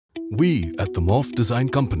We at the Morph Design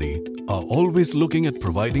Company are always looking at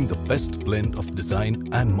providing the best blend of design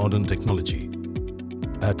and modern technology.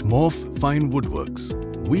 At Morph Fine Woodworks,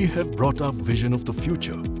 we have brought our vision of the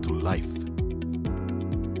future to life.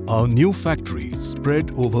 Our new factory,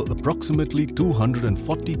 spread over approximately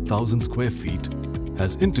 240,000 square feet,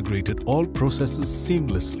 has integrated all processes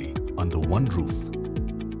seamlessly under one roof.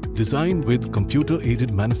 Designed with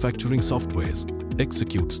computer-aided manufacturing softwares,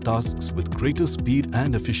 executes tasks with greater speed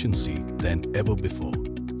and efficiency than ever before.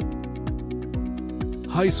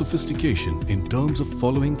 High sophistication in terms of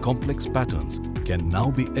following complex patterns can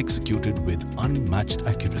now be executed with unmatched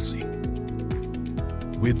accuracy.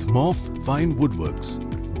 With Morph Fine Woodworks,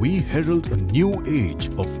 we herald a new age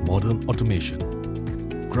of modern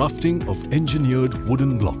automation, crafting of engineered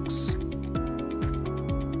wooden blocks.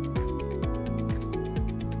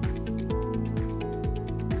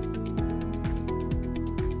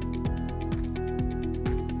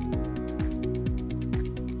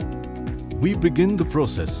 We begin the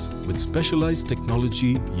process with specialized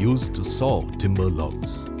technology used to saw timber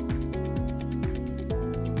logs.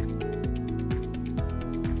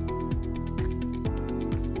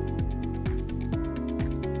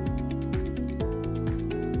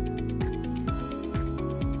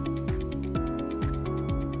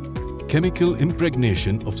 Chemical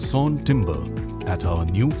impregnation of sawn timber at our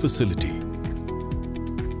new facility.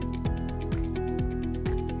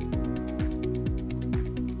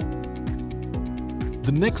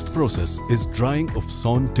 The next process is drying of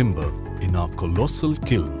sawn timber in our colossal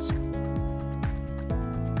kilns.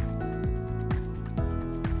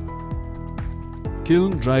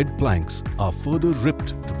 Kiln-dried planks are further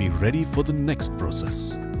ripped to be ready for the next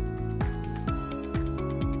process.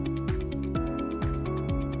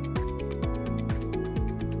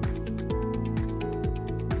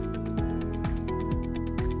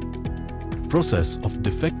 Process of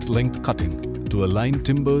defect length cutting to align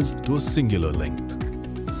timbers to a singular length.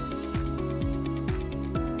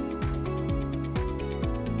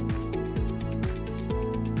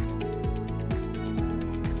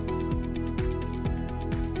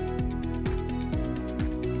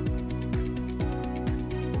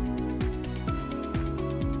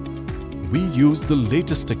 We use the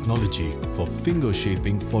latest technology for finger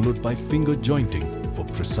shaping followed by finger jointing for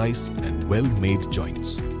precise and well-made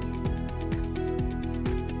joints.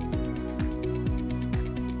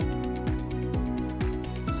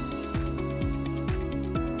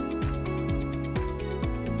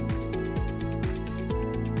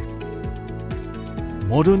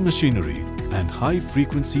 Modern machinery and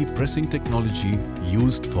high-frequency pressing technology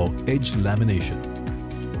used for edge lamination.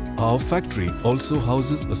 Our factory also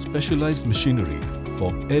houses a specialized machinery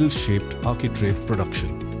for L-shaped architrave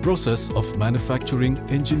production. Process of manufacturing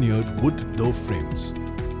engineered wood door frames.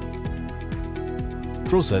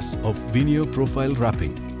 Process of veneer profile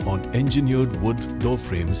wrapping on engineered wood door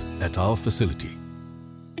frames at our facility.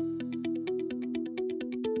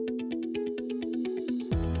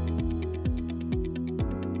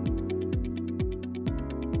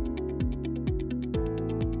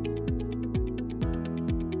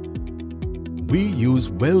 We use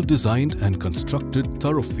well-designed and constructed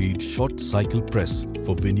thorough-feed short cycle press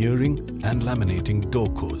for veneering and laminating door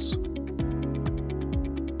cores.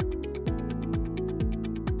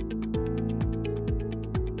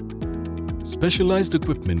 Specialized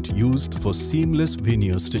equipment used for seamless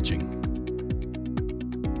veneer stitching.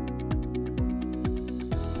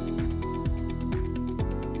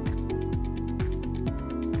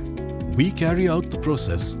 We carry out the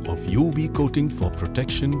process of UV coating for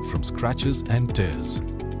protection from scratches and tears.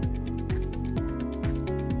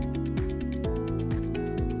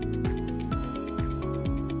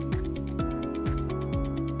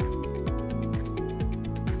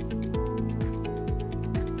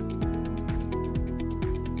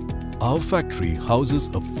 Our factory houses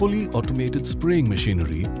a fully automated spraying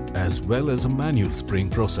machinery as well as a manual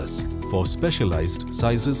spraying process for specialized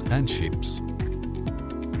sizes and shapes.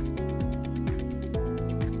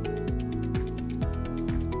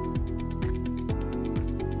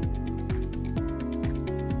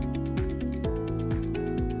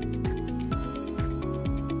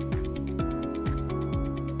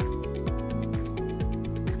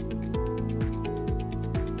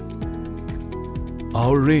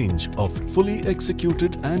 Our range of fully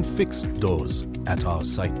executed and fixed doors at our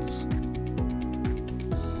sites.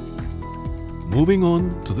 Moving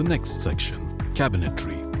on to the next section,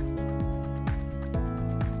 cabinetry.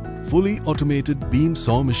 Fully automated beam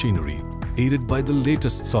saw machinery aided by the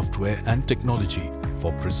latest software and technology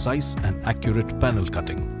for precise and accurate panel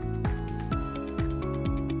cutting.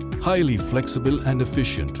 highly flexible and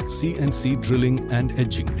efficient CNC drilling and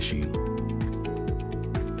edging machine.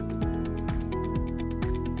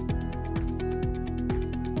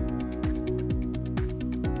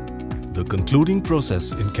 The concluding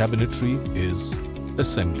process in cabinetry is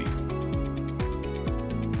assembly.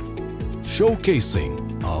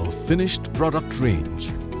 Showcasing our finished product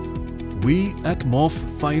range, we at Morph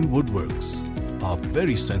Fine Woodworks are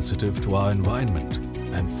very sensitive to our environment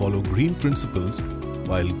and follow green principles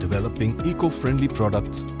while developing eco-friendly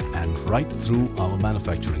products and right through our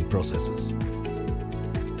manufacturing processes.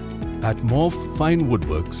 At Morph Fine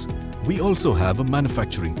Woodworks, we also have a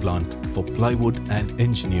manufacturing plant for plywood and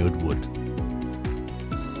engineered wood.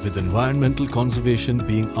 With environmental conservation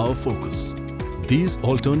being our focus, these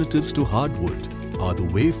alternatives to hardwood are the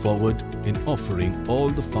way forward in offering all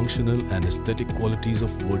the functional and aesthetic qualities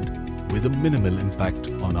of wood with a minimal impact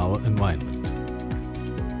on our environment.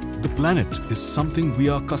 The planet is something we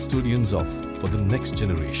are custodians of for the next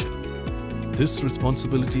generation. This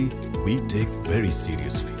responsibility we take very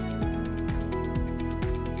seriously.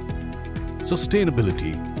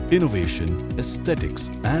 Sustainability, innovation,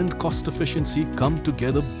 aesthetics and cost efficiency come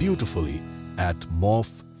together beautifully at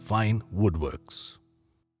Morph Fine Woodworks.